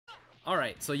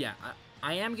Alright, so yeah,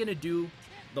 I am gonna do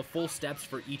the full steps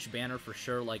for each banner for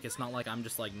sure. Like, it's not like I'm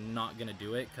just, like, not gonna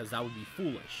do it, because that would be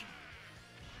foolish.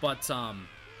 But,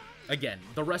 again,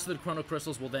 the rest of the Chrono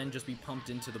Crystals will then just be pumped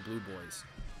into the Blue Boys.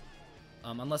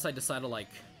 Unless I decide to, like,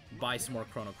 buy some more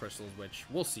Chrono Crystals, which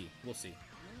we'll see. We'll see.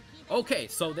 Okay,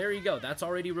 so there you go. That's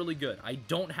already really good. I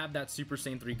don't have that Super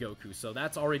Saiyan 3 Goku, so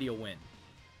that's already a win.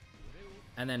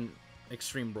 And then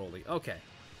Extreme Broly. Okay.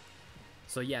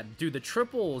 So yeah, dude, the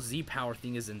triple Z power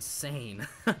thing is insane.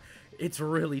 It's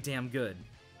really damn good.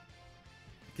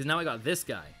 Because now I got this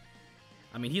guy.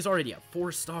 I mean, he's already at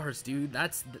 4 stars, dude.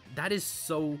 That is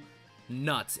so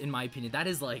nuts, in my opinion. That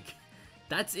is like,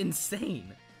 that's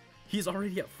insane. He's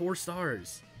already at 4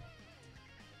 stars.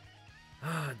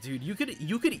 Ah, dude, you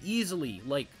could easily,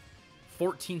 like,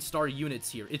 14-star units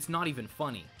here. It's not even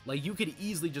funny. Like, you could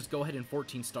easily just go ahead and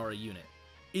 14-star a unit.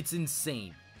 It's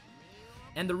insane.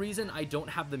 And the reason I don't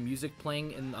have the music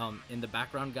playing in the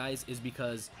background, guys, is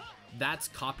because that's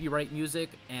copyright music,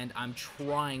 and I'm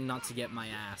trying not to get my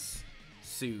ass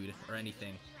sued or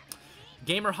anything.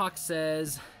 Gamerhawk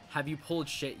says, have you pulled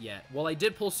shit yet? Well, I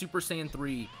did pull Super Saiyan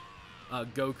 3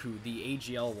 Goku, the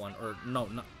AGL one, or no,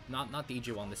 not the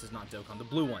AGL one, this is not Dokkan, the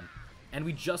blue one. And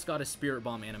we just got a Spirit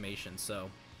Bomb animation, so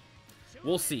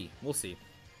we'll see, we'll see.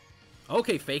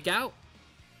 Okay, Fake Out.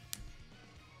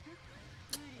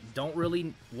 Don't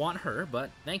really want her,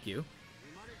 but thank you.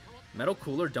 Metal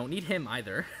Cooler, don't need him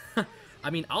either. I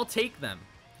mean, I'll take them.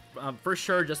 For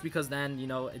sure, just because then, you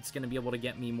know, it's going to be able to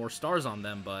get me more stars on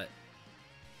them, but,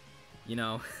 you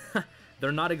know,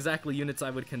 they're not exactly units I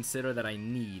would consider that I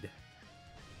need.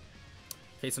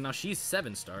 Okay, so now she's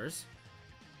 7 stars.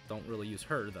 Don't really use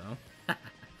her, though.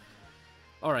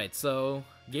 Alright, so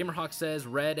Gamerhawk says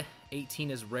red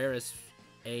 18 is rare as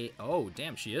a... Oh,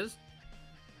 damn, she is?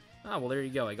 Oh, well, there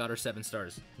you go. I got her 7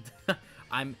 stars.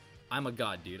 I'm a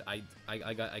god, dude. I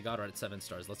got her at 7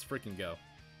 stars. Let's freaking go.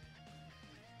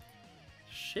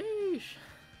 Sheesh.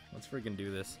 Let's freaking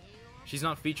do this. She's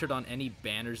not featured on any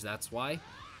banners, that's why.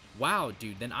 Wow,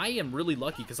 dude. Then I am really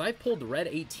lucky, because I pulled red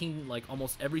 18, like,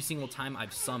 almost every single time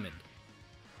I've summoned.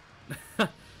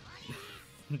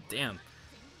 Damn.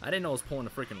 I didn't know I was pulling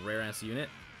a freaking rare-ass unit.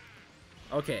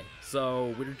 Okay,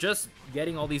 so we're just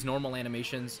getting all these normal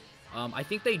animations. I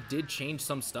think they did change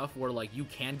some stuff where, like, you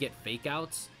can get fake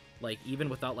outs, like, even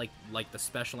without, like the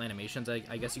special animations,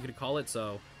 I guess you could call it,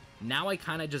 so now I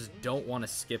kind of just don't want to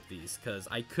skip these, because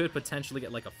I could potentially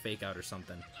get, like, a fake out or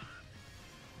something.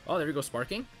 Oh, there we go,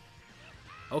 Sparking.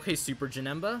 Okay, Super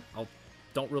Janemba.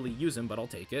 Don't really use him, but I'll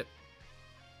take it.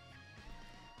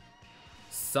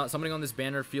 Something on this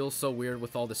banner feels so weird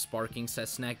with all the sparking, says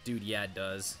Snack. Dude, yeah, it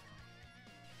does.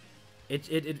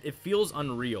 It feels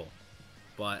unreal.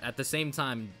 But at the same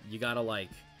time, you gotta, like,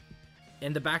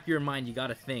 in the back of your mind, you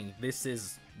gotta think, this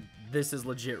is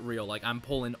legit real. Like, I'm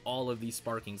pulling all of these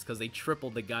sparkings because they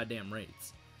tripled the goddamn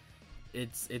rates.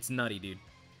 It's nutty, dude.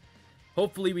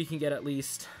 Hopefully we can get at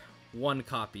least 1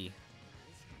 copy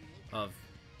of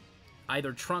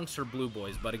either Trunks or Blue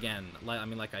Boys, but again, I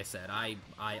mean, like I said, I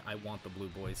want the Blue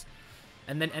Boys.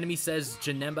 And then Enemy says,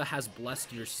 Janemba has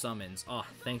blessed your summons. Oh,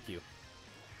 thank you.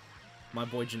 My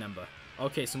boy Janemba.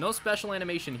 Okay, so no special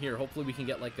animation here. Hopefully we can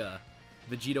get, like, a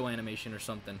Vegito animation or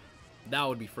something. That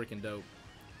would be freaking dope.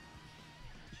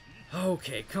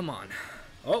 Okay, come on.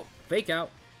 Oh, Fake Out.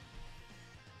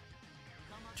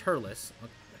 Turles.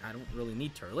 I don't really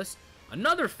need Turles.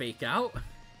 Another Fake Out.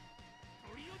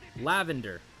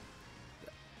 Lavender.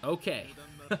 Okay.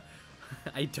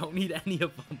 I don't need any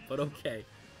of them, but okay.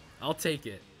 I'll take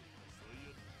it.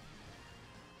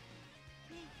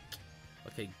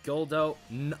 Okay, Goldo.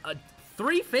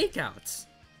 3 Fake Outs.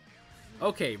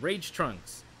 Okay, Rage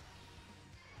Trunks.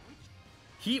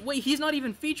 Wait, he's not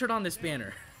even featured on this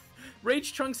banner.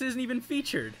 Rage Trunks isn't even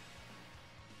featured.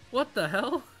 What the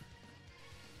hell?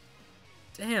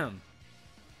 Damn.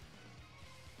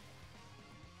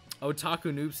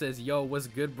 Otaku Noob says, yo, what's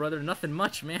good, brother? Nothing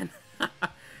much, man.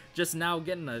 Just now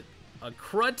getting a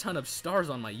crud ton of stars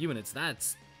on my units.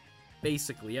 That's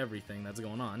basically everything that's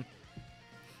going on.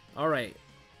 Alright.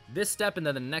 This step and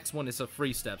then the next one is a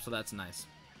free step, so that's nice.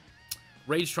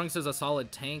 Rage Trunks is a solid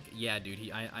tank. Yeah,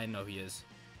 dude, I know he is.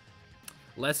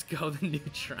 Let's go, the new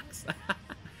Trunks.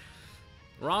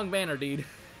 Wrong banner, dude.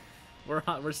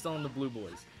 We're still in the Blue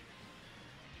Boys.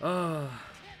 Oh,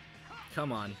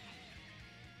 come on.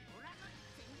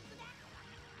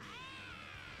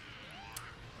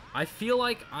 I feel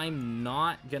like I'm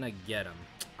not gonna get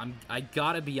him. I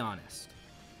gotta be honest.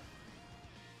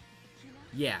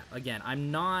 Yeah, again,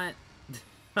 I'm not...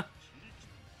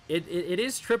 It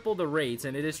is triple the rates,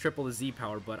 and it is triple the Z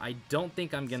power, but I don't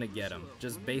think I'm gonna get him,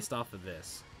 just based off of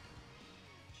this.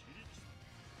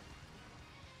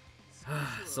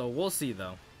 So we'll see,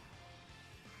 though.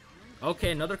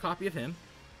 Okay, another copy of him.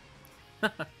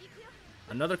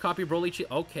 Another copy of Broly.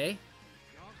 Okay.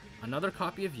 Another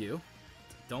copy of you.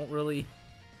 Don't really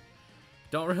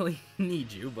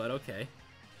need you, but okay.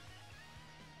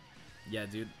 Yeah,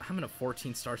 dude, I'm in a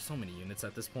 14-star so many units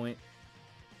at this point.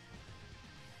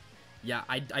 Yeah,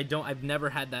 I've never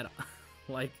had that,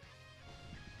 like...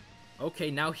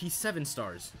 Okay, now he's 7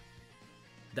 stars.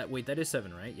 Wait, that is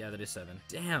 7, right? Yeah, that is 7.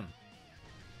 Damn.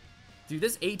 Dude,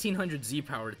 this 1800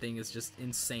 Z-power thing is just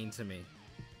insane to me.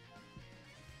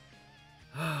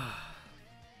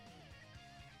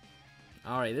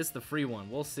 Alright, this is the free one.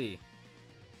 We'll see.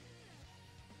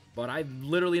 But I've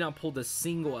literally not pulled a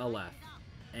single LF.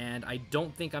 And I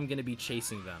don't think I'm going to be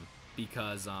chasing them.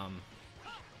 Because,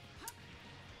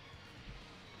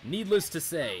 needless to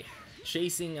say,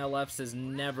 chasing LFs is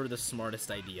never the smartest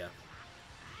idea.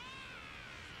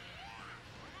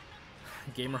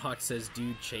 Gamerhawk says,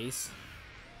 dude, chase.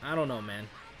 I don't know, man.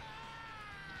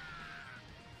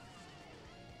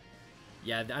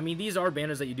 Yeah, I mean, these are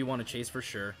banners that you do want to chase for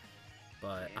sure.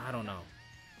 But, I don't know.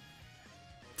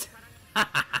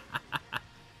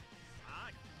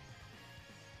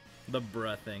 The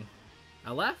bruh thing.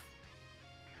 LF?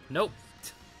 Nope.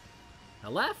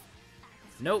 LF?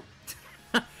 Nope.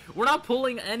 We're not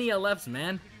pulling any LFs,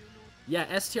 man.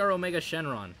 Yeah, STR Omega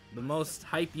Shenron. The most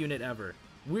hype unit ever.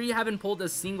 We haven't pulled a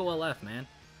single LF, man.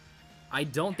 I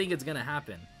don't think it's gonna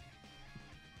happen.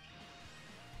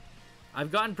 I've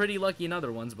gotten pretty lucky in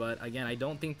other ones, but again, I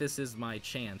don't think this is my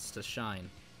chance to shine.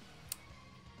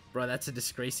 Bro, that's a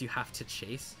disgrace you have to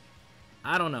chase.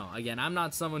 I don't know. Again, I'm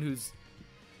not someone who's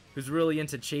really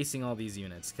into chasing all these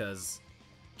units, because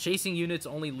chasing units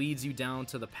only leads you down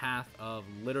to the path of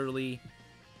literally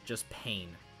just pain.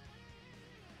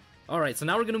 Alright, so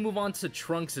now we're going to move on to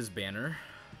Trunks' banner.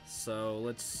 So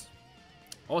let's...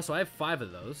 Also, I have 5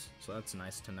 of those, so that's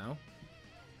nice to know.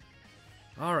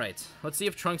 Alright, let's see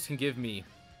if Trunks can give me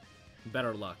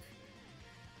better luck.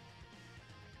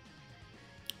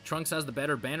 Trunks has the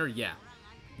better banner? Yeah.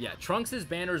 Yeah, Trunks'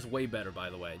 banner is way better, by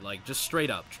the way. Like, just straight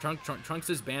up.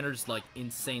 Trunks' banner is, like,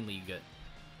 insanely good.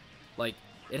 Like,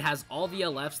 it has all the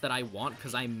LFs that I want,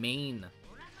 because I main...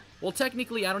 Well,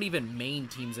 technically, I don't even main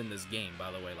teams in this game,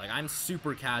 by the way. Like, I'm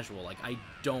super casual. Like, I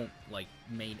don't, like,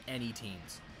 main any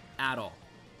teams at all.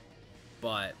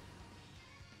 But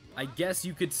I guess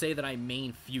you could say that I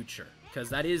main Future, because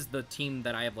that is the team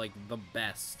that I have, like, the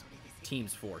best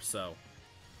teams for, so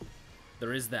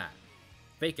there is that.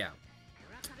 Fake out.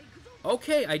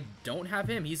 Okay, I don't have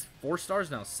him. He's 4 stars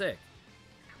now. Sick.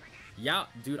 Yeah,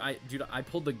 dude, I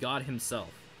pulled the god himself.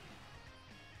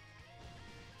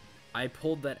 I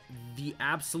pulled the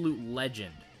absolute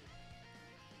legend.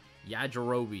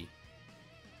 Yajirobe.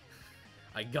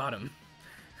 I got him.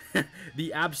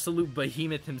 The absolute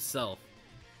behemoth himself.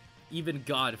 Even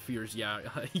God fears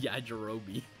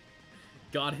Yajirobe.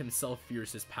 God himself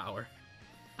fears his power.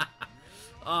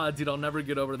 Ah, dude, I'll never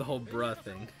get over the whole bruh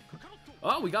thing.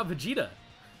 Oh, we got Vegeta.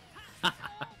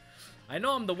 I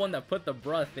know I'm the one that put the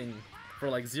bruh thing for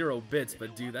like 0 bits,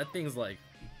 but dude, that thing's like...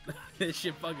 This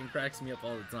shit fucking cracks me up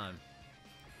all the time.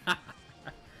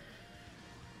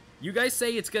 You guys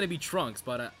say it's gonna be Trunks,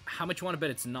 but how much you want to bet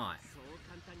it's not?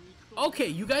 Okay,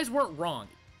 you guys weren't wrong.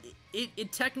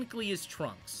 It technically is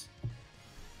Trunks,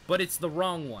 but it's the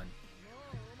wrong one.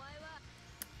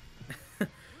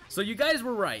 So you guys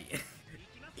were right.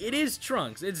 It is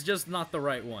Trunks, it's just not the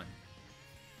right one.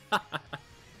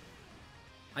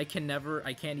 I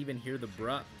can't even hear the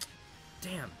bruh.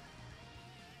 Damn.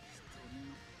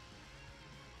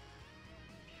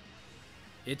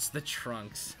 It's the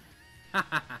Trunks. You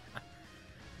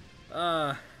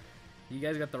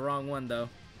guys got the wrong one, though.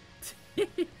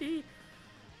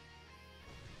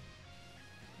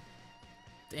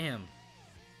 Damn.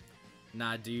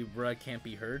 Nah, dude, bruh can't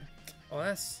be heard. Oh,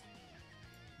 that's...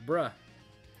 Bruh.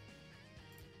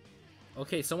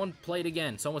 Okay, someone play it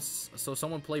again. Someone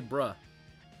play bruh.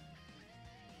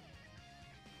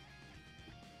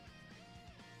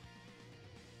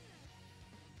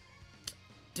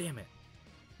 Damn it.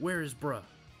 Where is bruh?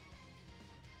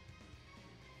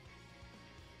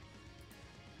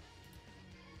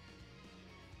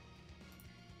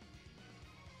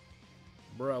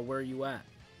 Bruh, where are you at?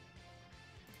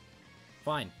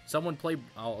 Fine. Someone play...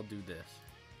 I'll do this.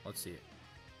 Let's see it.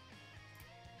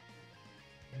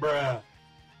 Bruh.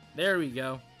 There we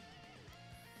go.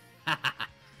 I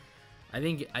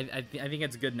think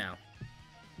it's good now.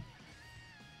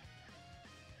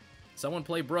 Someone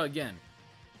play bruh again.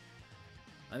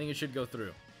 I think it should go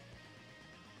through.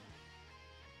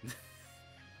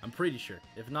 I'm pretty sure.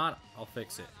 If not, I'll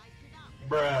fix it.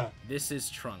 Bruh. This is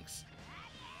Trunks.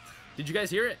 Did you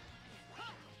guys hear it?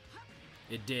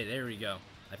 It did. There we go.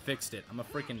 I fixed it. I'm a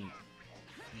freaking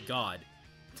god.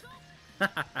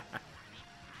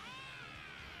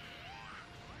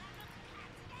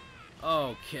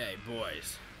 Okay,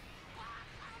 boys.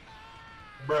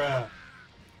 Bruh.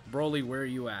 Broly, where are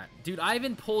you at? Dude, I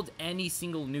haven't pulled any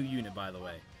single new unit, by the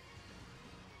way.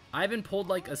 I haven't pulled,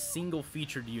 like, a single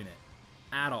featured unit.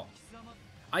 At all.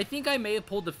 I think I may have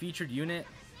pulled the featured unit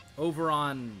over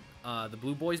on the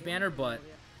Blue Boys banner, but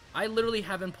I literally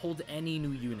haven't pulled any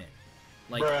new unit.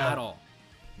 Like, Bruh. at all.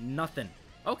 Nothing.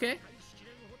 Okay.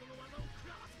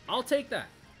 I'll take that.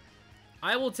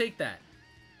 I will take that.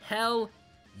 Hell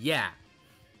yeah.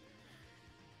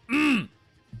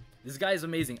 This guy is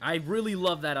amazing. I really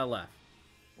love that LF.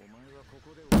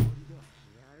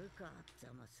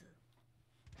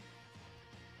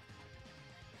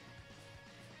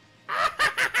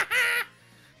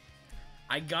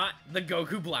 I got the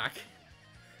Goku Black.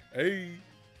 Hey.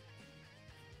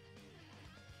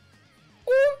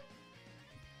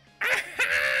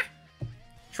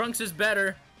 Trunks is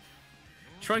better.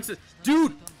 Trunks is...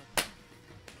 Dude!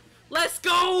 Let's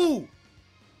go!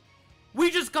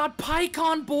 We just got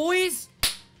PyCon, boys!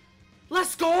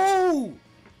 Let's go!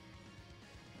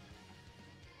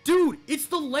 Dude, it's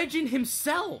the legend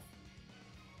himself!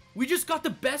 We just got the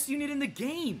best unit in the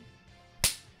game!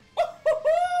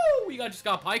 We just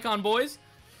got PyCon, boys!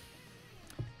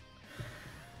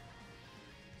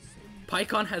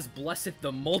 PyCon has blessed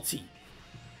the multi.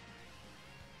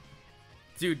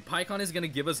 Dude, PyCon is gonna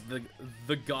give us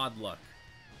the god luck.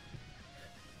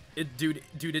 Dude,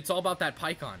 it's all about that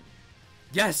PyCon.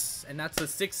 Yes! And that's a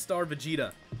 6-star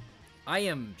Vegeta. I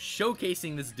am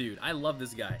showcasing this dude. I love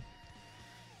this guy.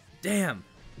 Damn.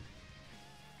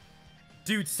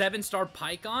 Dude, 7-star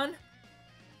PyCon?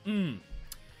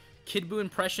 Kid Buu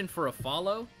impression for a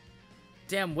follow?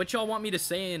 Damn, what y'all want me to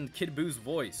say in Kid Buu's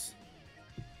voice?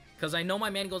 Because I know my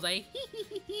man goes like,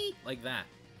 like that.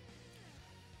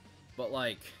 But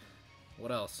like,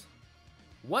 what else?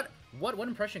 What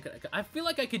impression could I feel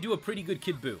like I could do a pretty good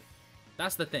Kid Buu.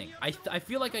 That's the thing. I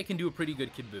feel like I can do a pretty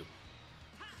good Kid Buu.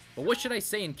 But what should I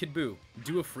say in Kid Buu?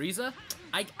 Do a Frieza?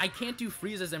 I can't do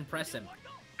Frieza's impress him.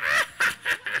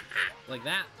 Like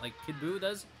that? Like Kid Buu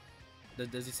does?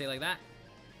 Does he say like that?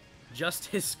 Just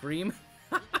his scream?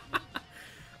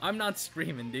 I'm not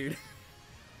screaming, dude.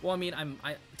 Well, I mean,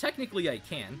 technically I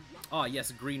can. Oh,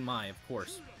 yes, Green Mai, of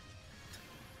course.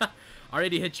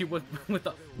 Already hit you with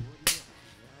the...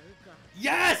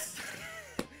 Yes!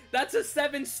 That's a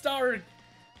 7-star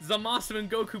Zamasu and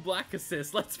Goku Black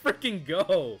assist. Let's freaking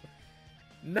go.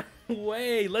 No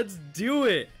way. Let's do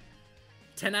it.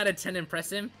 10 out of 10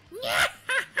 impress him.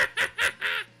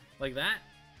 Like that?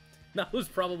 That was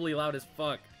probably loud as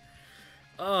fuck.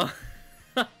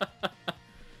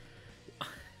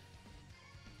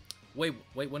 Wait,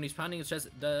 when he's pounding his chest,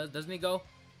 doesn't he go?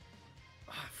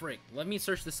 Ah, frick. Let me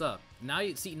search this up. Now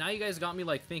you guys got me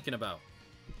like thinking about.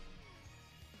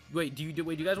 Wait, do you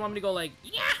guys want me to go like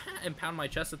yeah and pound my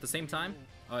chest at the same time?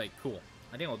 Alright, cool.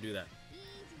 I think I'll do that.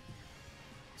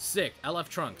 Sick. LF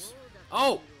Trunks.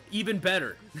 Oh, even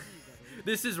better.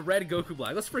 This is red Goku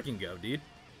Black. Let's freaking go, dude.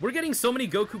 We're getting so many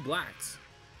Goku Blacks.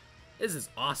 This is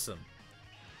awesome.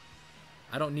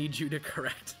 I don't need you to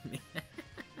correct me.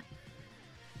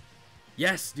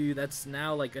 Yes, dude, that's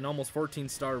now like an almost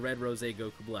 14-star red rose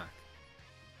Goku Black.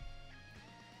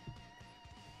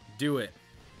 Do it.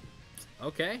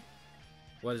 Okay.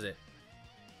 What is it?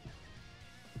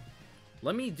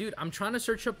 Let me, dude, I'm trying to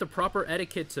search up the proper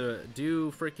etiquette to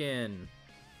do freaking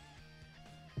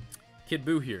Kid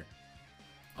Buu here.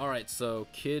 Alright, so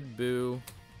Kid Buu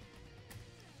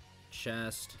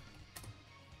chest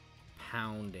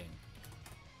pounding.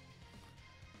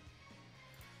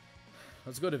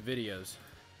 Let's go to videos.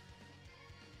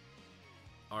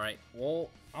 Alright, well,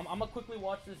 I'm gonna quickly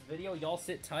watch this video. Y'all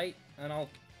sit tight, and I'll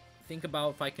think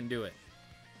about if I can do it.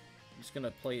 I'm just gonna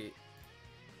play...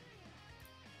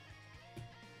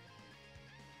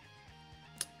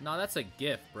 No, that's a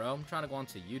GIF, bro. I'm trying to go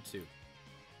onto YouTube.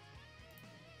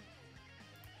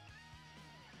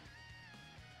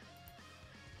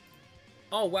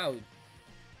 Oh, wow.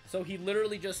 So he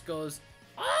literally just goes...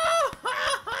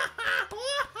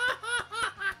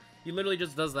 He literally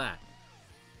just does that.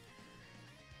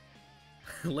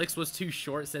 Lix was too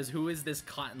short, says, who is this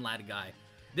Cotton Lad guy?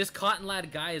 This Cotton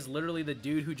Lad guy is literally the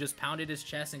dude who just pounded his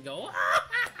chest and go,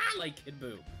 like Kid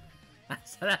Buu.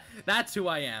 That's who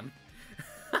I am.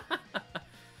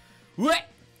 What?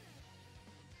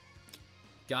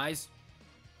 Guys,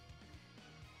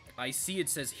 I see it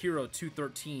says Hero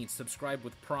 213, subscribe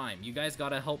with Prime. You guys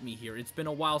gotta help me here. It's been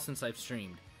a while since I've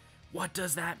streamed. What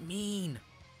does that mean?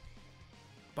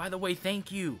 By the way,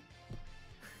 thank you.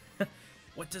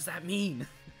 What does that mean?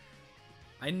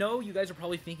 I know you guys are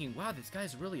probably thinking, wow, this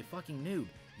guy's really a fucking noob.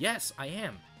 Yes, I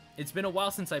am. It's been a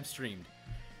while since I've streamed.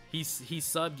 He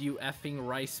subbed you effing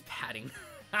rice padding.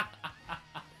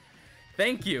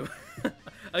 Thank you.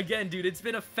 Again, dude, it's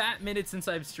been a fat minute since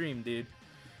I've streamed, dude.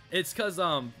 It's because,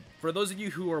 for those of you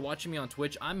who are watching me on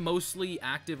Twitch, I'm mostly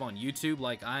active on YouTube.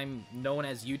 Like, I'm known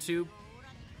as YouTube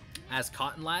as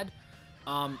Cotton Lad.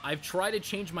 I've tried to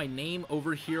change my name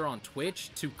over here on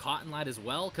Twitch to Cotton Lad as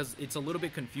well, because it's a little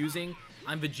bit confusing.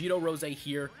 I'm Vegito Rose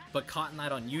here, but Cotton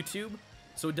Lad on YouTube,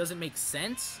 so it doesn't make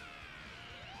sense.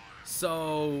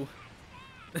 So,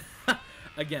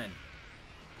 again,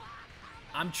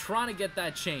 I'm trying to get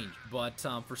that changed, but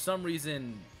for some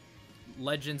reason,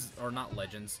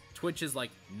 Twitch is like,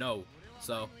 no.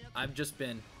 So, I've just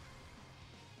been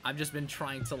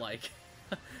trying to, like,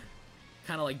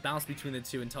 kind of like bounce between the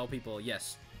two and tell people,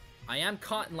 yes, I am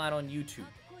Cotton Lad on YouTube,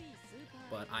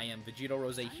 but I am Vegito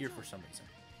Rose here for some reason.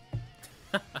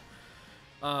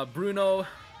 Bruno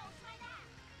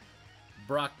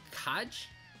Brakaj?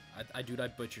 Dude, I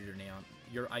butchered your name.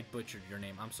 I butchered your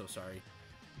name. I'm so sorry.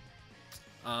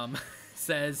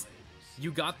 Says,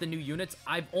 you got the new units?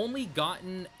 I've only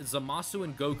gotten Zamasu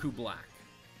and Goku Black,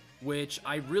 which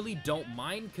I really don't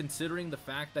mind, considering the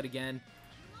fact that, again,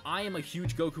 I am a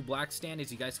huge Goku Black stan,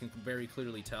 as you guys can very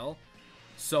clearly tell.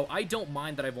 So I don't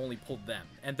mind that I've only pulled them.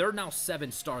 And they're now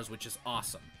 7 stars, which is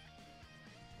awesome.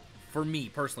 For me,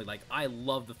 personally, like, I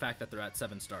love the fact that they're at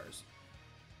 7 stars.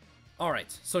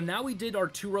 Alright, so now we did our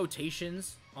 2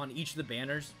 rotations on each of the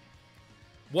banners.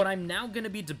 What I'm now going to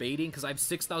be debating, because I have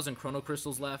 6,000 Chrono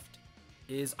Crystals left,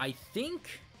 is I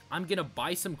think I'm going to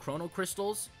buy some Chrono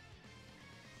Crystals.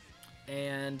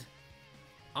 And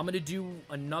I'm going to do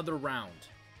another round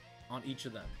on each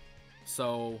of them.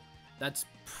 So that's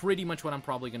pretty much what I'm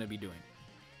probably going to be doing.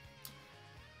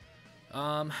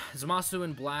 Zamasu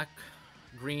in black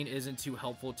green isn't too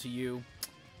helpful to you.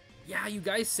 Yeah, you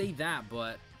guys say that,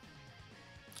 but...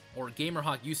 Or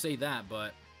Gamerhawk, you say that,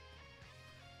 but...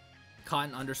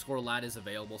 Cotton_lad is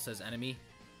available, says enemy.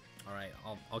 Alright,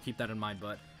 I'll keep that in mind,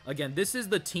 but... Again, this is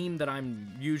the team that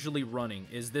I'm usually running,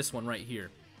 is this one right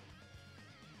here.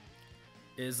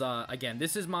 Again,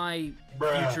 this is my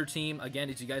future team. Again,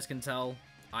 as you guys can tell,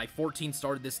 I 14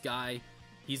 started this guy.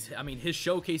 His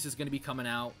showcase is going to be coming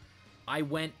out. I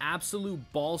went absolute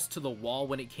balls to the wall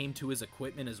when it came to his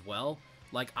equipment as well.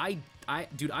 Like,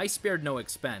 dude, I spared no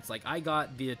expense. Like, I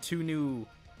got the 2 new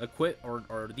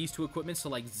these 2 equipments to,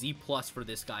 like, Z+ for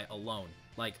this guy alone.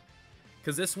 Like,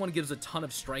 because this one gives a ton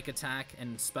of strike attack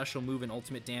and special move and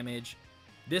ultimate damage.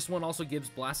 This one also gives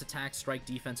blast attack, strike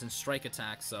defense, and strike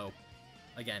attack, so...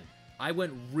 Again, I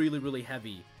went really, really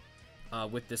heavy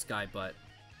with this guy, but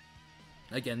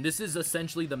again, this is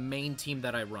essentially the main team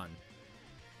that I run.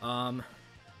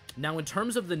 Now, in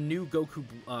terms of the new Goku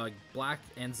Black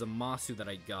and Zamasu that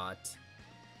I got,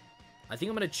 I think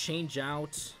I'm going to change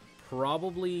out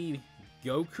probably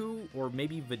Goku or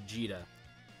maybe Vegeta,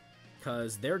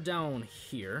 because they're down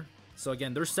here. So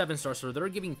again, they're 7 stars, so they're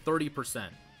giving 30%.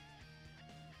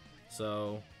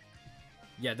 So...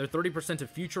 Yeah, they're 30% to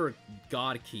Future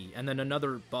God Key, and then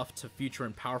another buff to Future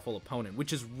and Powerful Opponent,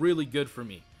 which is really good for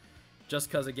me. Just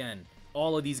because, again,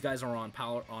 all of these guys are on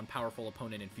Powerful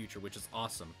Opponent in Future, which is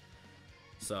awesome.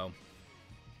 So,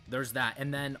 there's that.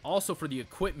 And then also for the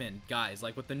equipment, guys,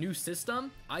 like with the new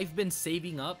system, I've been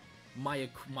saving up my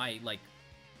like,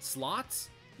 slots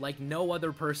like no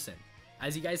other person.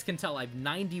 As you guys can tell, I have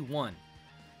 91.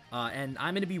 And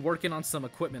I'm going to be working on some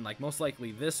equipment, like most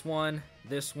likely this one,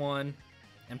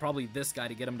 and probably this guy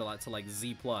to get him to like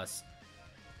Z+.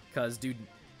 Because, dude,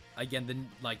 again,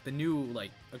 the new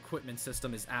like equipment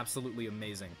system is absolutely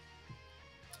amazing.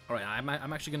 All right, I'm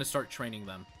actually gonna start training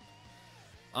them.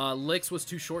 Licks was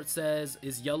too short says,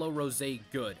 is Yellow Rose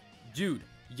good? Dude,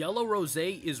 Yellow Rose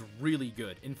is really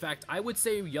good. In fact, I would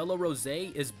say Yellow Rose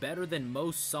is better than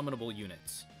most summonable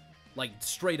units. Like,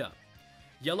 straight up.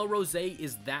 Yellow Rose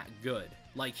is that good.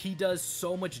 Like, he does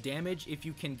so much damage if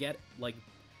you can get, like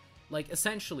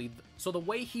essentially, so the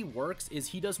way he works is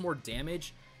he does more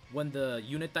damage when the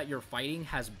unit that you're fighting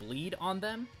has bleed on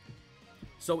them.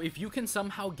 So if you can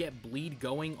somehow get bleed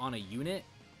going on a unit,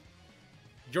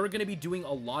 you're going to be doing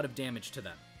a lot of damage to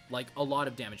them. Like, a lot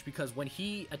of damage, because when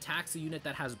he attacks a unit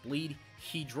that has bleed,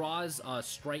 he draws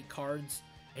strike cards,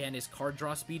 and his card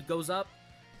draw speed goes up.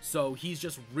 So he's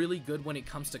just really good when it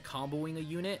comes to comboing a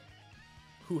unit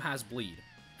who has bleed,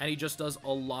 and he just does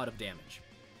a lot of damage.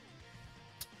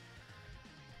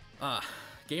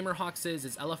 Gamerhawk says,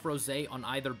 is LF Rose on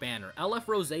either banner? LF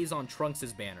Rose is on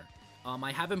Trunks' banner.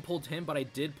 I haven't pulled him, but I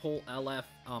did pull LF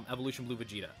Evolution Blue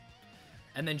Vegeta.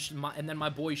 And then my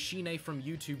boy Shine from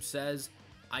YouTube says,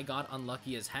 I got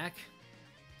unlucky as heck.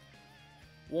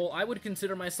 Well, I would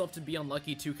consider myself to be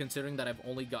unlucky too, considering that I've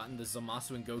only gotten the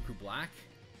Zamasu and Goku Black.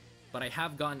 But I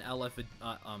have gotten LF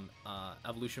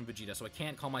Evolution Vegeta, so I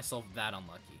can't call myself that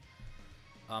unlucky.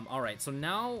 Alright, so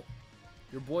now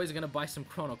your boy's gonna buy some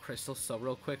Chrono Crystals, so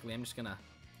real quickly, I'm just gonna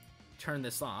turn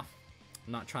this off.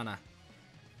 I'm not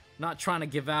trying to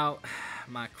give out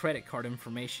my credit card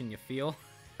information, you feel?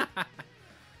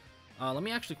 Let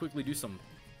me actually quickly do some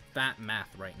fat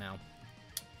math right now.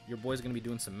 Your boy's gonna be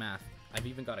doing some math. I've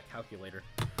even got a calculator.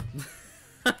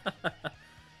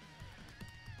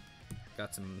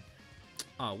 Got some...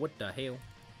 Oh, what the hell?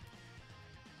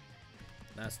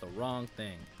 That's the wrong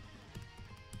thing.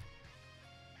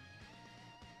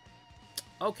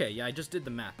 Okay, yeah, I just did the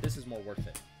math. This is more worth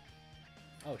it.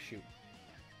 Oh, shoot.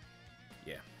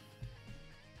 Yeah.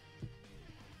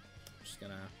 Just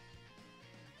gonna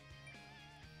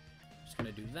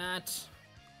do that.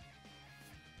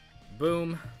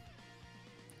 Boom.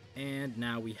 And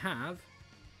now we have...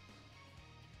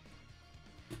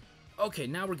 Okay,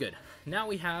 now we're good. Now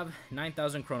we have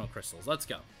 9,000 Chrono Crystals. Let's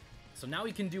go. So now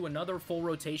we can do another full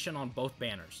rotation on both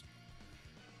banners.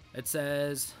 It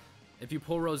says, if you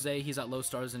pull Rose, he's at low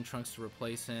stars and Trunks to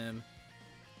replace him.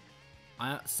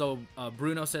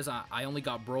 Bruno says, I only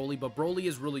got Broly, but Broly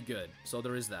is really good. So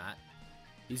there is that.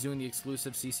 He's doing the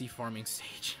exclusive CC farming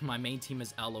stage. My main team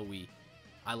is LOE.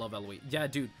 I love LOE. Yeah,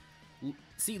 dude.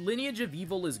 See, Lineage of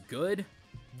Evil is good.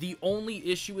 The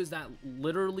only issue is that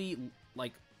literally,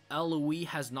 like, LOE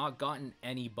has not gotten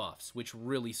any buffs, which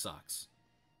really sucks.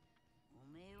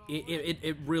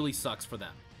 It really sucks for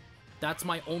them. That's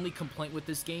my only complaint with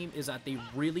this game, is that they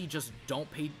really just don't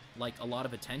pay, like, a lot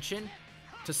of attention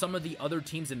to some of the other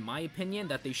teams, in my opinion,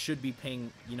 that they should be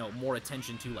paying, you know, more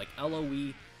attention to, like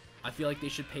LOE. I feel like they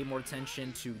should pay more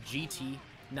attention to GT.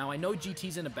 Now, I know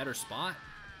GT's in a better spot,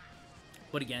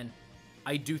 but again,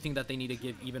 I do think that they need to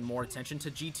give even more attention to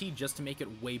GT just to make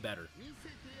it way better.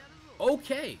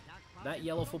 Okay, that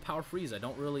yellow full power Frieza. I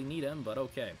don't really need him, but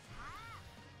okay.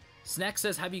 Snack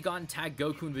says, have you gotten Tag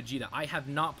Goku and Vegeta? I have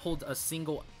not pulled a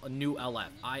single new LF.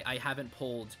 I haven't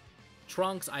pulled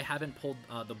Trunks. I haven't pulled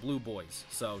the Blue Boys.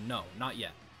 So, no, not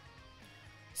yet.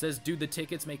 Says, dude, the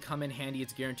tickets may come in handy.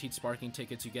 It's guaranteed sparking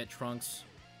tickets. You get Trunks,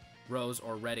 Rose,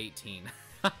 or Red 18.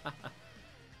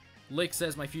 Lick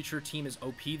says, my future team is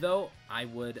OP, though. I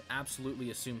would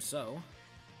absolutely assume so.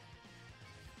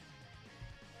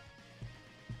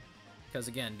 Because,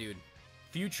 again, dude,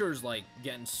 Future's, like,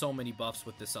 getting so many buffs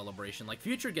with this celebration. Like,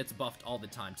 Future gets buffed all the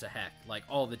time to heck. Like,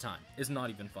 all the time. It's not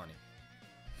even funny.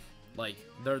 Like,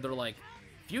 they're like,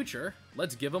 Future,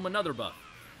 let's give him another buff.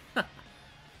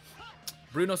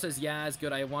 Bruno says, yeah, it's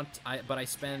good. But I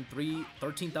spend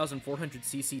 13,400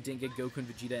 CC, didn't get Goku and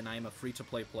Vegeta, and I am a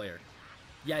free-to-play player.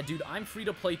 Yeah, dude, I'm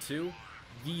free-to-play too.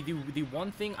 The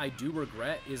one thing I do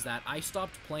regret is that I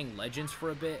stopped playing Legends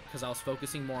for a bit because I was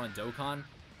focusing more on Dokkan.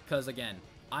 Because, again,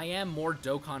 I am more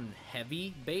Dokkan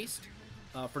heavy based.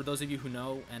 For those of you who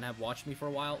know and have watched me for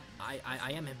a while,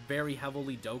 I am very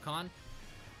heavily Dokkan.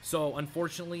 So,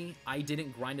 unfortunately, I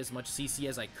didn't grind as much CC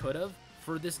as I could have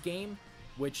for this game.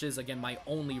 Which is, again, my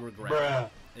only regret. Bruh.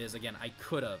 Is, again, I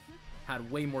could have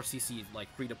had way more CC, like,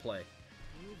 free-to-play.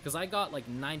 Because I got, like,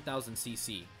 9,000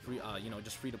 CC, free, you know,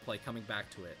 just free-to-play, coming back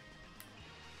to it.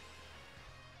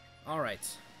 Alright.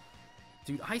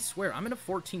 Dude, I swear, I'm gonna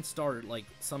 14-star, like,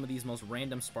 some of these most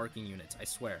random sparking units. I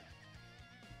swear.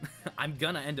 I'm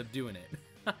gonna end up doing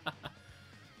it.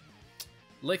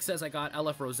 Lick says I got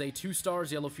LF Rose 2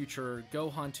 stars, Yellow Future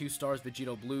Gohan 2 stars,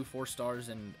 Vegito Blue 4 stars,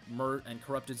 and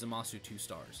Corrupted Zamasu 2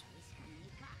 stars.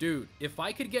 Dude, if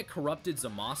I could get Corrupted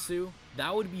Zamasu,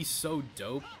 that would be so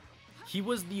dope. He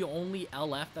was the only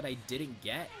LF that I didn't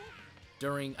get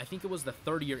during, I think it was the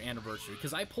 30-year anniversary,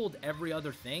 because I pulled every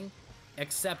other thing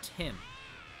except him.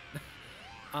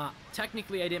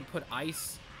 Technically, I didn't put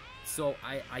Ice, so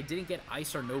I didn't get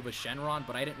Ice or Nova Shenron,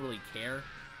 but I didn't really care,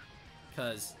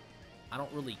 because I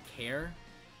don't really care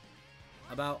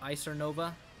about Ice or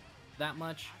Nova that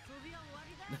much.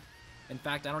 In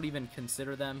fact, I don't even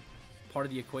consider them part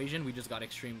of the equation. We just got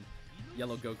Extreme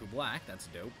Yellow Goku Black. That's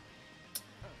dope.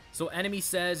 So Enemy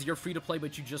says, you're free to play,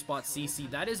 but you just bought CC.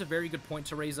 That is a very good point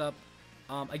to raise up.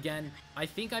 Again, I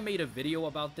think I made a video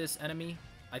about this, Enemy.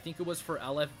 I think it was for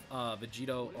LF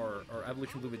Vegito or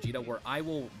Evolution Blue Vegeta, where I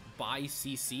will buy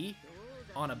CC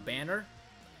on a banner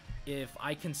if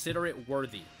I consider it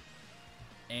worthy.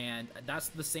 And that's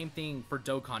the same thing for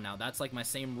Dokkan now. That's like my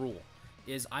same rule.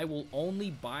 Is I will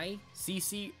only buy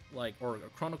CC, like, or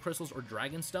Chrono Crystals or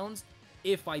Dragon Stones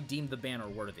if I deem the banner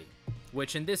worthy.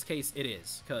 Which in this case it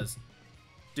is, because,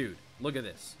 dude, look at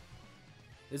this.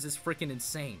 This is freaking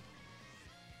insane.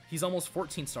 He's almost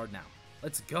 14 starred now.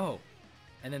 Let's go.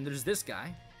 And then there's this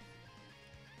guy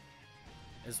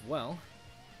as well.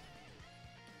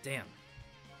 Damn.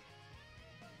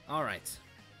 Alright.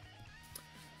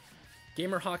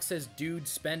 Gamerhawk says, dude,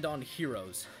 spend on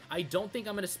heroes. I don't think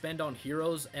I'm going to spend on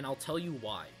heroes, and I'll tell you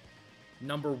why.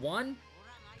 Number one,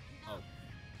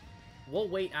 we'll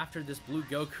wait after this Blue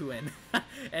Goku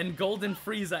and Golden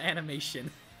Frieza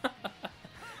animation.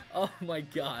 Oh my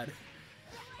god.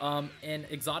 And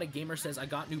Exotic Gamer says, I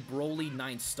got new Broly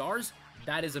 9 stars.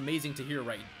 That is amazing to hear,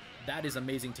 right? That is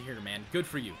amazing to hear, man. Good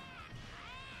for you.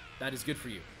 That is good for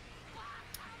you.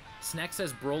 Snack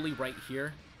says Broly right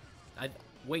here.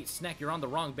 Wait, Snack, you're on the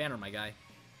wrong banner, my guy.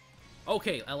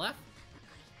 Okay, LF?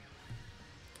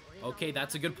 Okay,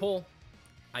 that's a good pull.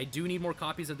 I do need more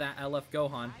copies of that LF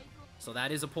Gohan, so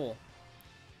that is a pull.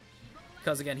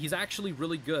 Because, again, he's actually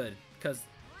really good, because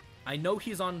I know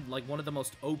he's on, like, one of the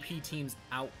most OP teams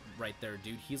out right there,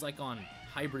 dude. He's, like, on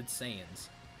Hybrid Saiyans.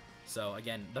 So,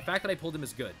 again, the fact that I pulled him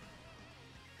is good.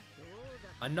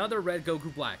 Another Red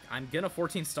Goku Black. I'm gonna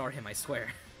 14-star him, I swear.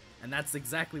 And that's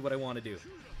exactly what I want to do.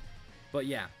 But,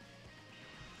 yeah.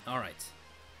 Alright.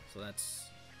 So, that's...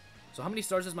 So, how many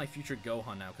stars is my future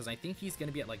Gohan now? Because I think he's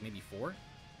gonna be at, like, maybe 4?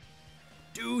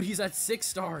 Dude, he's at 6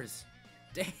 stars!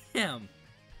 Damn!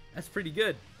 That's pretty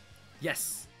good.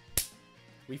 Yes!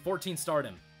 We 14-starred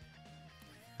him.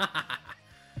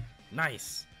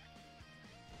 Nice.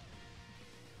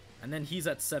 And then he's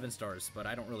at 7 stars, but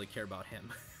I don't really care about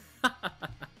him.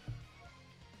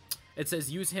 It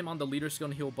says, use him on the leader skill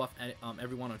and he will buff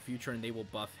everyone on future and they will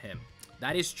buff him.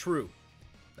 That is true.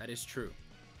 That is true.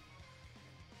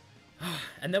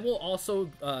 And then we'll also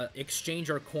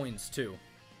exchange our coins too.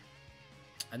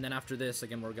 And then after this,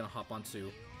 again, we're going to hop onto...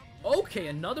 Okay,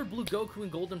 another Blue Goku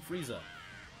and Golden Frieza.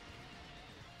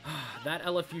 That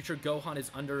LF Future Gohan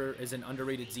is an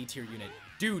underrated Z-tier unit.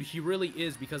 Dude, he really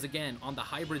is, because again, on the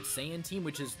Hybrid Saiyan team,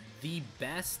 which is the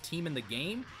best team in the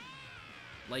game,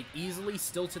 like easily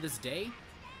still to this day,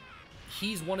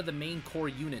 he's one of the main core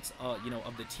units, you know,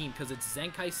 of the team, because it's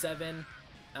Zenkai 7,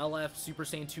 LF Super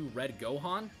Saiyan 2 Red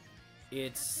Gohan.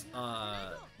 It's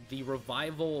the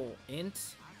Revival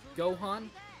Int Gohan.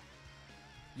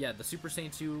 Yeah, the Super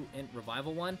Saiyan 2 Int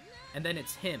Revival one, and then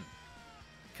it's him.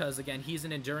 Because, again, he's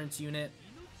an endurance unit,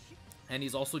 and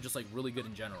he's also just, like, really good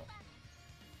in general.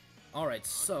 Alright,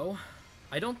 so,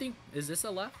 I don't think... Is this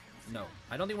LF? No.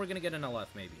 I don't think we're going to get an LF,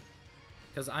 maybe.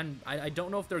 Because I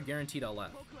don't know if they're guaranteed LF.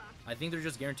 I think they're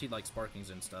just guaranteed, like,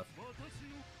 Sparkings and stuff.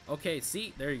 Okay,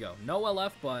 see? There you go. No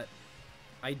LF, but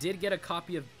I did get a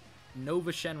copy of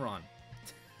Nova Shenron.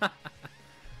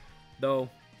 Though,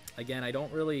 again, I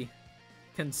don't really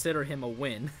consider him a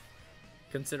win,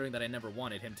 considering that I never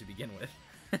wanted him to begin with.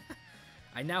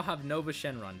 I now have Nova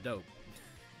Shenron. Dope.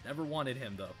 Never wanted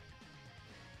him, though.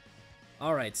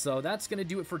 Alright, so that's going to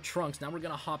do it for Trunks. Now we're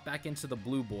going to hop back into the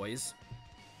Blue Boys.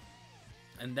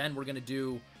 And then we're going to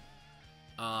do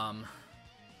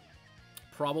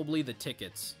probably the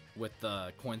tickets with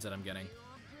the coins that I'm getting.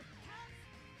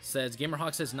 Says,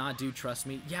 Gamerhawk says, nah, dude, trust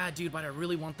me. Yeah, dude, but I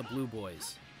really want the Blue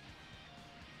Boys.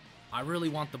 I really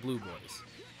want the Blue Boys.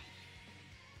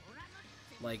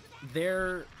 Like,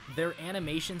 their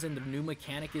animations and the new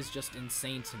mechanic is just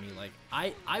insane to me. Like,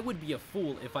 I would be a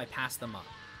fool if I passed them up.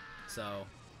 So,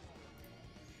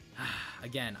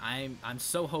 again, I'm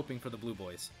so hoping for the Blue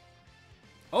Boys.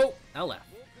 Oh, LF.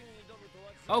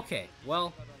 Okay,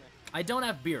 well, I don't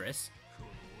have Beerus,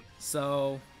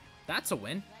 so that's a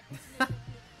win.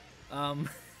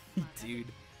 Dude,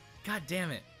 god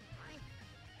damn it.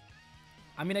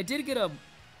 I mean, I did get a,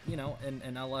 you know, an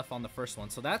LF on the first one,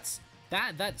 so that's...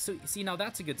 So, see, now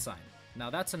that's a good sign. Now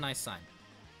that's a nice sign.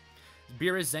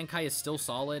 Beerus Zenkai is still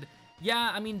solid.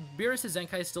 Yeah, I mean, Beerus'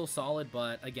 Zenkai is still solid,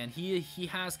 but again, he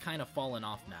has kind of fallen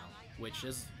off now, which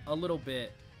is a little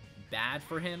bit bad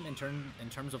for him in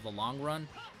terms of the long run.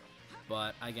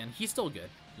 But again, he's still good,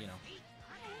 you know.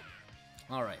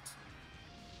 All right.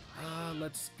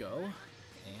 Let's go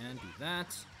and do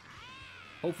that.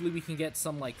 Hopefully we can get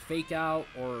some, like, fake out,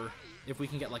 or if we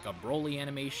can get, like, a Broly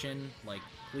animation, like,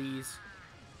 please,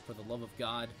 for the love of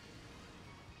God.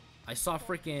 I saw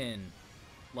freaking,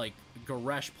 like,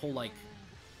 Goresh pull, like,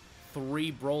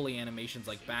 3 Broly animations,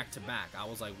 like, back to back. I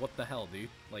was like, what the hell, dude?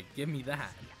 Like, give me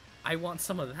that. I want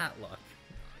some of that luck.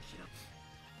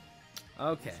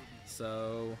 Okay,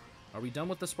 so, are we done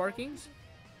with the Sparkings?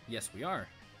 Yes, we are.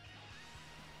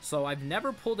 So, I've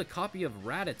never pulled a copy of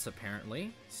Raditz,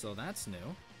 apparently, so that's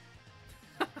new.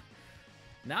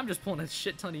 Now I'm just pulling a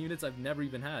shit ton of units I've never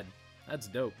even had. That's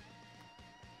dope.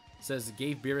 Says,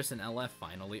 gave Beerus an LF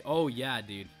finally. Oh, yeah,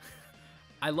 dude.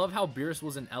 I love how Beerus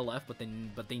was an LF,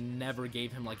 but they never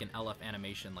gave him, like, an LF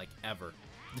animation, like, ever.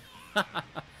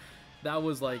 That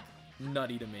was, like,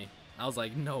 nutty to me. I was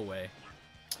like, no way.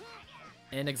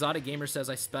 And Exotic Gamer says,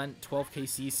 I spent 12k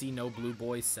CC, no blue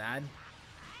boys, sad.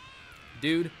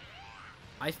 Dude,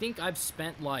 I think I've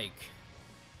spent, like...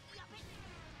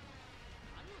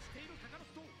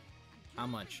 How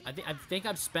much? I think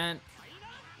I've spent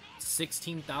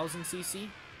 16,000 CC?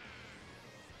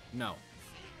 No.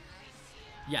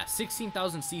 Yeah,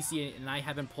 16,000 CC, and I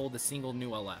haven't pulled a single new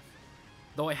LF.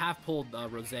 Though I have pulled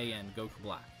Rose and Goku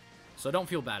Black. So don't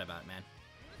feel bad about it,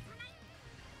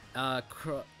 man.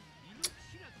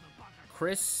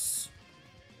 Chris...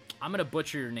 I'm gonna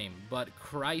butcher your name, but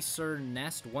Chrysler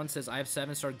Nest 1 says, I have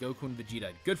 7-star Goku and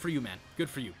Vegeta. Good for you, man. Good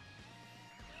for you.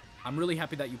 I'm really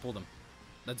happy that you pulled them.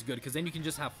 That's good, because then you can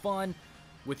just have fun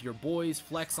with your boys,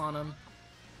 flex on them,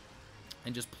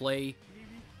 and just play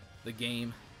the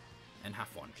game and have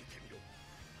fun.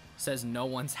 Says no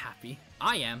one's happy.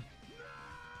 I am.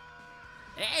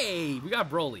 Hey, we got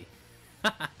Broly.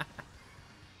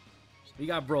 We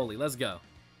got Broly. Let's go.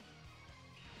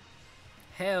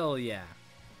 Hell yeah.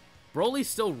 Broly's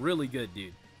still really good,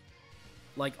 dude.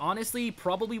 Like, honestly,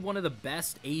 probably one of the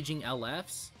best aging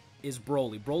LFs is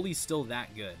Broly. Broly's still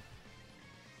that good.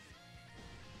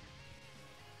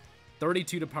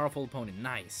 32 to powerful opponent.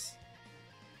 Nice.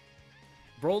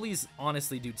 Broly's,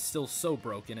 honestly, dude, still so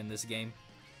broken in this game.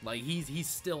 Like, he's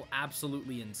still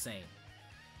absolutely insane.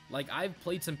 Like, I've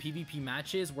played some PvP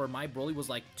matches where my Broly was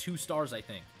like 2 stars, I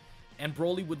think. And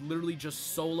Broly would literally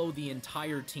just solo the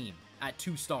entire team at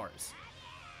 2 stars.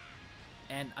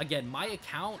 And again, my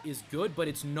account is good, but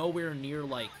it's nowhere near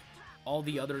like all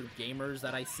the other gamers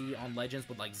that I see on Legends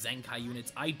with like Zenkai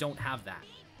units. I don't have that.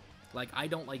 Like, I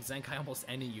don't like Zenkai almost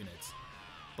any units.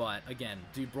 But again,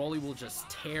 dude, Broly will just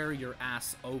tear your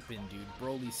ass open, dude.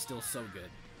 Broly's still so good.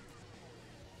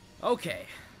 Okay.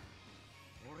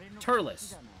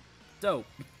 Turles. Dope.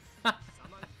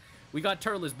 We got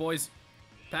Turles, boys.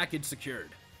 Package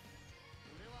secured.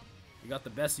 We got the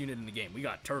best unit in the game. We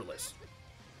got Turles.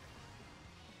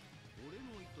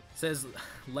 Says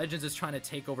Legends is trying to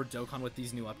take over Dokkan with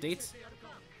these new updates.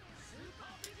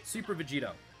 Super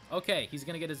Vegito. Okay, he's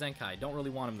gonna get a Zenkai. Don't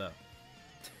really want him though.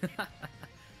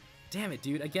 Damn it,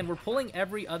 dude. Again, we're pulling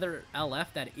every other LF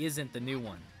that isn't the new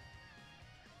one.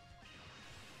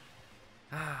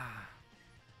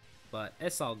 But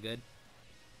it's all good.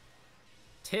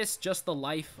 'Tis just the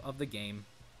life of the game.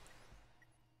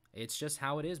 It's just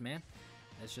how it is, man.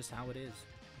 It's just how it is.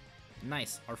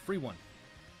 Nice. Our free one.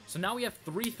 So now we have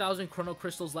 3,000 Chrono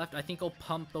Crystals left. I think I'll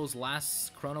pump those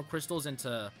last Chrono Crystals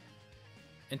into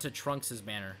Trunks'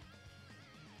 banner.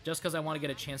 Just because I want to get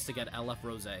a chance to get LF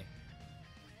Rose.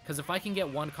 Because if I can get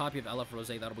 1 copy of LF Rose,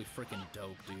 that'll be freaking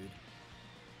dope, dude. It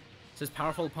says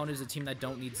powerful opponent is a team that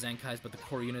don't need Zenkais, but the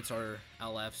core units are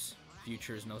LFs.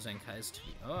 Futures, no Zenkais.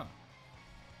 Oh.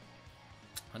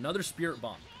 Another Spirit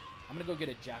Bomb. I'm going to go get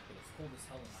a jacket. It's cold as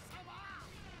hell in here.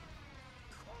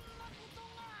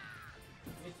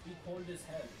 It's be cold as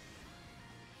hell.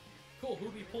 Cool, who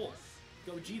we pull?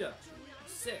 Gogeta.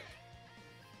 Sick.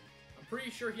 I'm pretty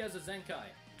sure he has a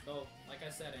Zenkai. Though, like I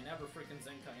said, I never freaking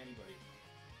Zenkai anybody.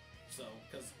 So,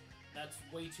 because that's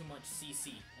way too much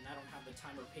CC, and I don't have the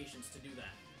time or patience to do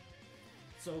that.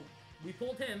 So, we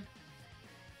pulled him.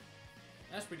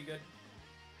 That's pretty good.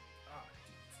 Ah,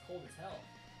 it's cold as hell.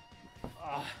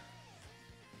 Ah.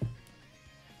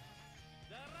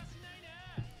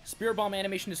 Spirit Bomb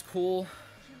animation is cool.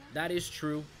 That is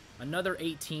true. Another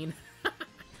 18.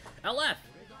 LF!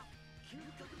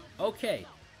 Okay.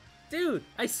 Dude,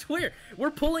 I swear,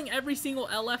 we're pulling every single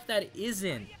LF that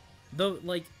isn't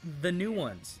the new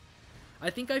ones. I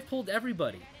think I've pulled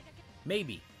everybody.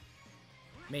 Maybe.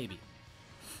 Maybe.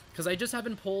 Because I just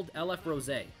haven't pulled LF Rose.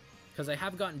 Because I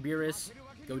have gotten Beerus,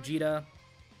 Gogeta,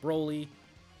 Broly.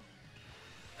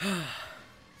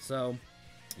 So,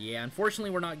 yeah, unfortunately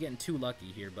we're not getting too lucky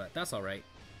here, but that's alright.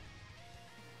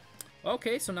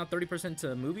 Okay, so now 30%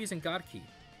 to movies and God Key.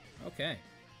 Okay.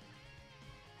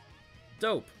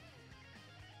 Dope.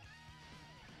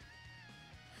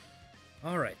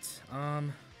 Alright,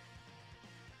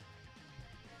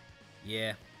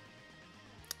 yeah.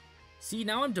 See,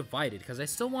 now I'm divided, because I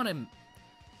still want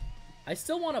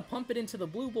to pump it into the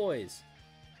blue boys.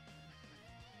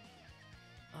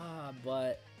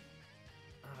 But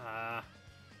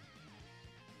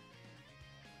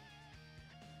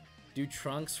do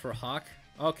Trunks for Hawk?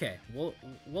 Okay,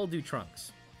 we'll do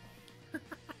Trunks.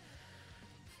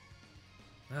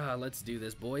 Let's do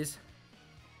this, boys.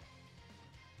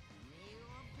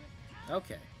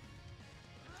 Okay.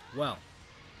 Well.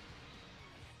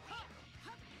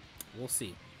 We'll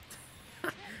see.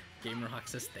 Gamerhawk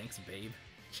says, thanks, babe.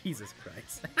 Jesus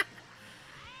Christ.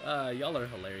 Y'all are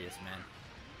hilarious, man.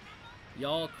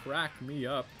 Y'all crack me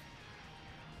up.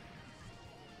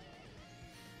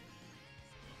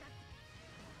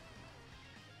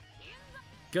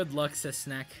 Good luck, says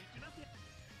Snack.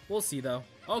 We'll see, though.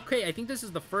 Okay, I think this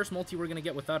is the first multi we're gonna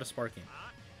get without a sparking.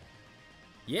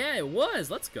 Yeah, it was.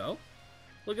 Let's go.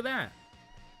 Look at that.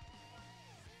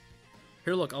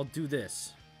 Here, look. I'll do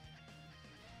this.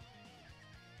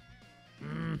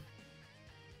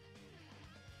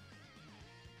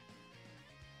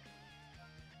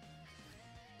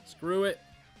 Screw it.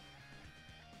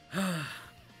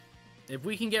 If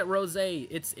we can get Rosé,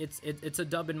 it's a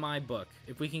dub in my book.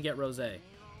 If we can get Rosé.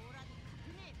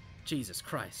 Jesus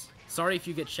Christ. Sorry if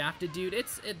you get shafted, dude.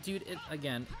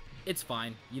 Again, it's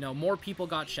fine. You know, more people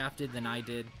got shafted than I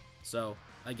did. So,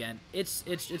 again, it's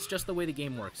just the way the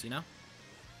game works, you know?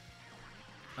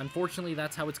 Unfortunately,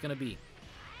 that's how it's gonna be.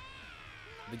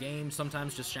 The game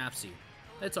sometimes just shafts you.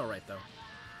 It's alright, though.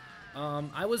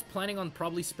 I was planning on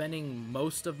probably spending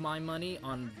most of my money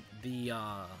on the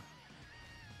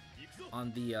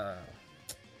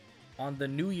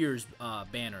New Year's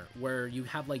banner, where you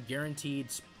have like guaranteed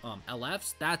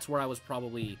LFs. That's where I was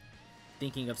probably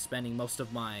thinking of spending most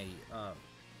of my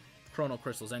Chrono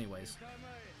Crystals anyways.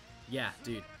 Yeah,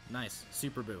 dude. Nice.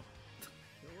 Super Boo.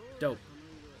 Dope.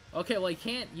 Okay, well I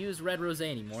can't use Red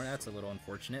Rosé anymore. That's a little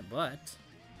unfortunate, but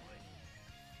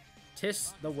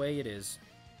 'tis the way it is.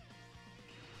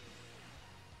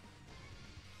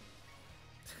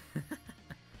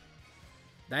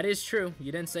 That is true.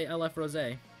 You didn't say LF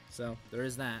Rosé, so there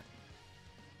is that.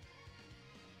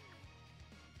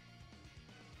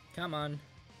 Come on.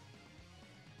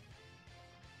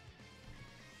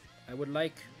 I would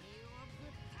like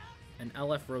an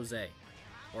LF Rosé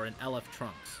or an LF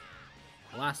Trunks.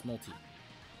 Last multi.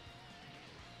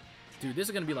 Dude, this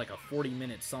is gonna be like a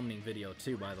 40-minute summoning video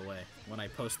too, by the way, when I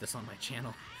post this on my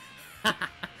channel.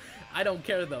 I don't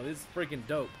care though. This is freaking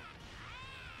dope.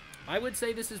 I would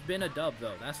say this has been a dub,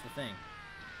 though. That's the thing.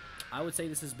 I would say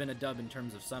this has been a dub in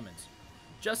terms of summons.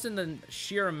 Just in the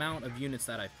sheer amount of units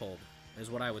that I've pulled, is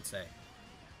what I would say,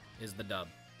 is the dub.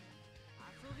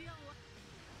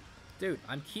 Dude,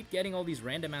 I keep getting all these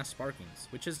random-ass sparkings,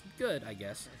 which is good, I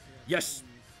guess. Yes!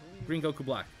 Green Goku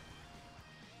Black.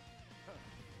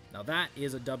 Now that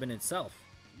is a dub in itself.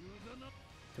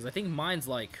 Because I think mine's,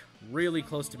 like, really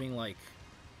close to being, like,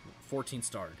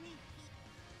 14-starred.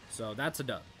 So that's a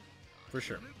dub. For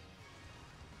sure.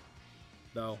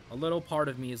 Though, a little part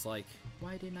of me is like,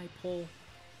 why didn't I pull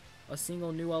a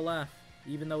single new LF,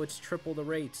 even though it's triple the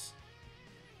rates?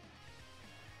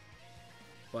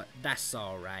 But that's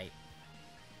alright.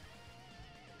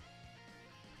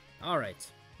 Alright,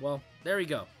 well, there we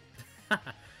go.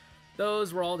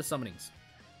 Those were all the summonings.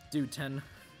 Dude, 10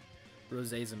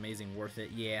 Rosé's amazing, worth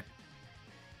it, yeah.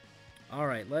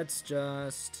 Alright, let's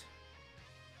just...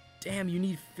 Damn, you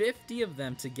need 50 of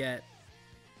them to get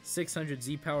 600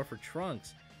 Z power for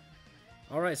Trunks.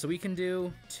 Alright, so we can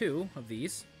do 2 of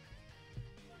these.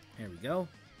 Here we go.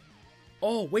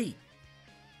 Oh, wait.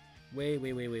 Wait.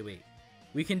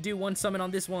 We can do 1 summon on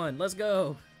this one. Let's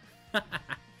go.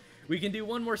 We can do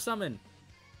 1 more summon.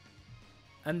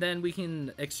 And then we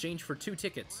can exchange for 2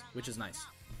 tickets, which is nice.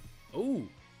 Ooh,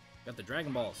 got the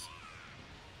Dragon Balls.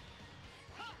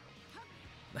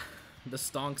 The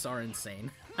stonks are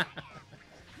insane.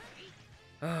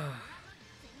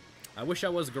 I wish I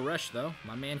was Goresh, though.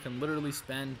 My man can literally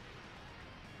spend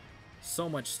so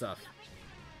much stuff.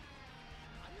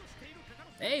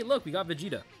 Hey, look, we got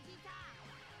Vegeta.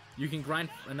 You can grind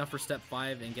enough for step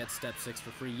 5 and get step 6 for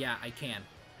free. Yeah, I can.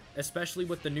 Especially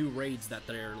with the new raids that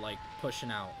they're, like, pushing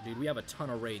out. Dude, we have a ton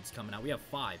of raids coming out. We have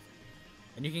 5.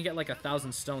 And you can get, like,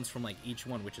 1,000 stones from, like, each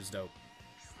one, which is dope.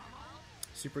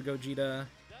 Super Gogeta.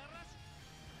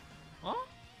 Oh?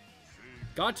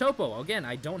 God Topo. Again,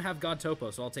 I don't have God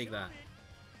Topo, so I'll take that.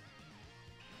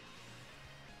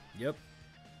 Yep.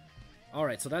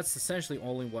 Alright, so that's essentially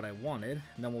only what I wanted.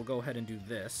 And then we'll go ahead and do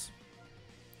this.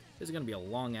 This is going to be a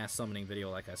long-ass summoning video,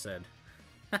 like I said.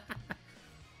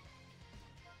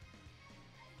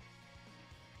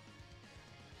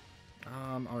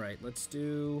 Alright, let's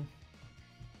do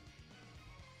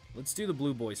the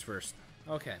blue boys first.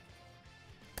 Okay.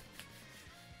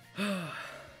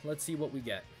 Let's see what we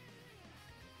get.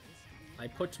 I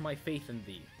put my faith in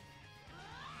thee.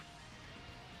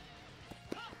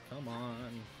 Come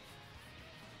on.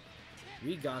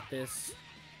 We got this.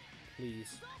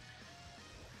 Please.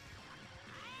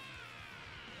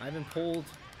 I haven't pulled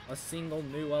a single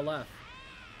new LF.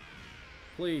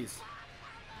 Please.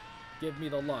 Give me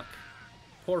the luck.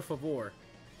 Por favor.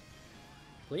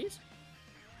 Please?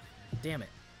 Damn it.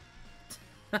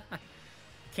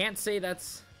 Can't say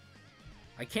that's...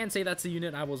 I can't say that's a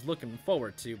unit I was looking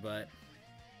forward to, but...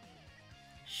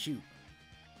 Shoot.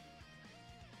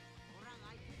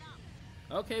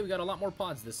 Okay, we got a lot more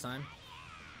pods this time.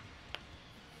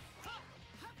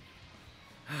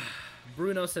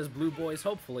 Bruno says blue boys.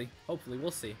 Hopefully. Hopefully. We'll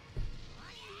see.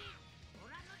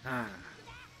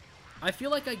 I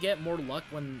feel like I get more luck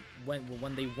when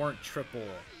they weren't triple,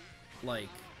 like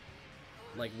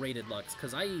rated lucks.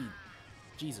 Because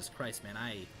Jesus Christ, man.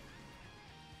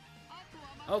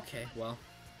 Okay, well,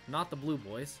 not the blue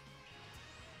boys.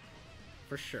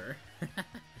 For sure.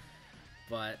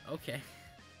 But, okay.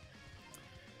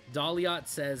 Dahliot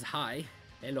says, hi.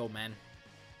 Hello, man.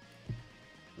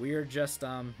 We're just,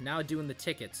 now doing the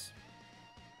tickets.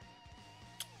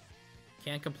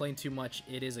 Can't complain too much.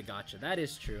 It is a gacha. That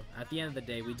is true. At the end of the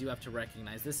day, we do have to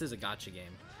recognize this is a gacha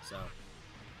game. So,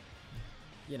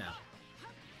 you know.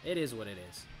 It is what it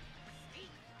is.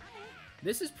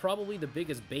 This is probably the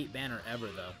biggest bait banner ever,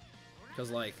 though. Because,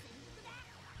 like...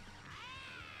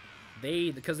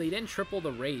 Because they didn't triple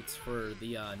the rates for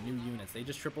the new units. They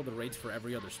just tripled the rates for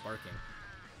every other sparking.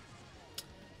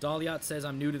 Dahliot says,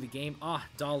 I'm new to the game. Ah,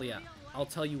 Dahlia, I'll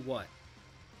tell you what.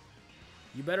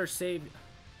 You better save...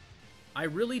 I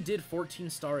really did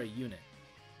 14-star a unit.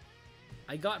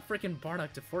 I got frickin'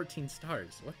 Bardock to 14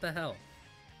 stars. What the hell?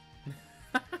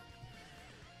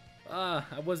 I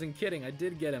wasn't kidding. I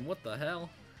did get him. What the hell?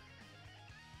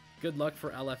 Good luck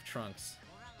for LF Trunks.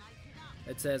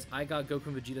 It says, I got Goku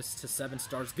and Vegeta to 7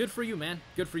 stars. Good for you, man.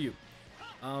 Good for you.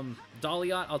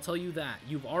 Dahliot, I'll tell you that.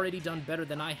 You've already done better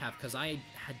than I have, because I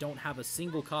don't have a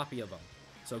single copy of them.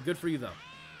 So good for you, though.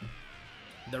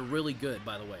 They're really good,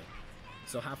 by the way.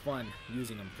 So have fun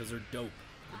using them, because they're dope.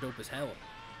 They're dope as hell.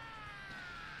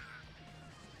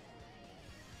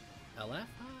 LF?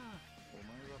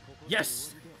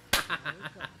 Yes!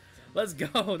 Let's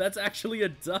go. That's actually a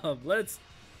dub.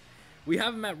 We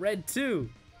have him at red, too.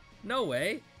 No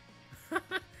way.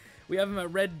 We have him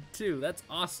at red, too. That's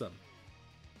awesome.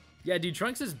 Yeah, dude,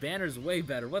 Trunks' banner's way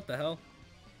better. What the hell?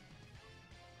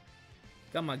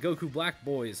 Got my Goku Black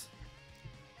boys.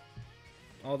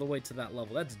 All the way to that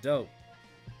level. That's dope.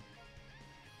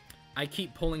 I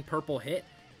keep pulling purple hit.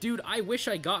 Dude, I wish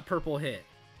I got purple hit.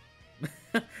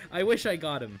 I wish I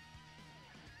got him.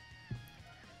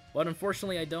 But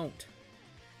unfortunately, I don't.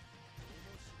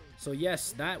 So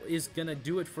yes, that is gonna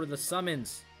do it for the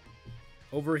summons.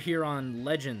 Over here on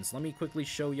Legends. Let me quickly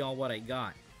show y'all what I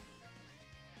got.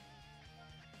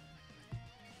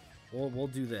 We'll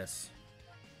do this.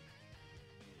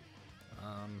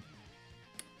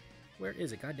 Where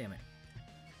is it? God damn it.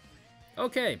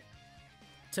 Okay.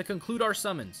 To conclude our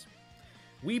summons,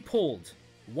 we pulled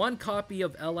 1 copy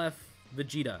of LF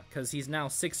Vegeta, because he's now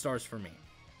 6 stars for me.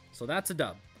 So that's a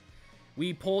dub.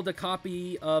 We pulled a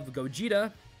copy of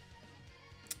Gogeta.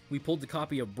 We pulled a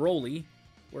copy of Broly.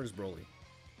 Where's Broly?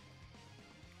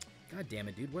 God damn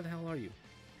it, dude. Where the hell are you?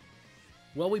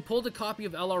 Well, we pulled a copy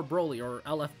of LR Broly, or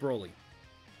LF Broly.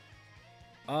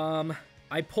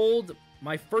 I pulled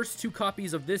my first 2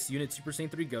 copies of this unit, Super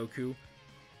Saiyan 3 Goku.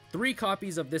 3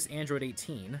 copies of this Android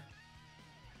 18.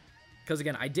 Because,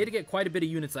 again, I did get quite a bit of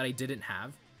units that I didn't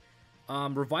have.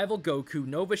 Revival Goku,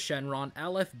 Nova Shenron,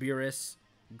 LF Beerus,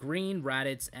 Green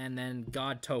Raditz, and then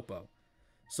God Topo.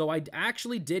 So I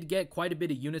actually did get quite a bit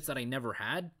of units that I never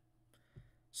had.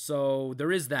 So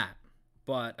there is that.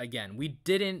 But again, we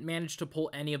didn't manage to pull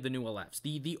any of the new LFs.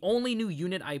 The only new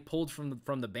unit I pulled from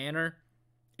the banner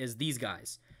is these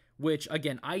guys. Which,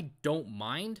 again, I don't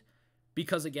mind.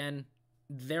 Because, again,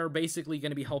 they're basically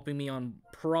going to be helping me on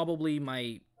probably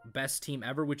my best team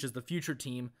ever, which is the Future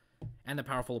Team and the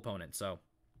Powerful Opponent. So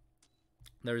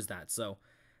there's that. So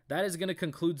that is going to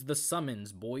conclude the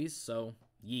summons, boys. So,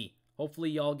 yee. Hopefully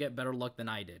y'all get better luck than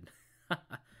I did.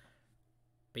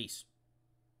 Peace.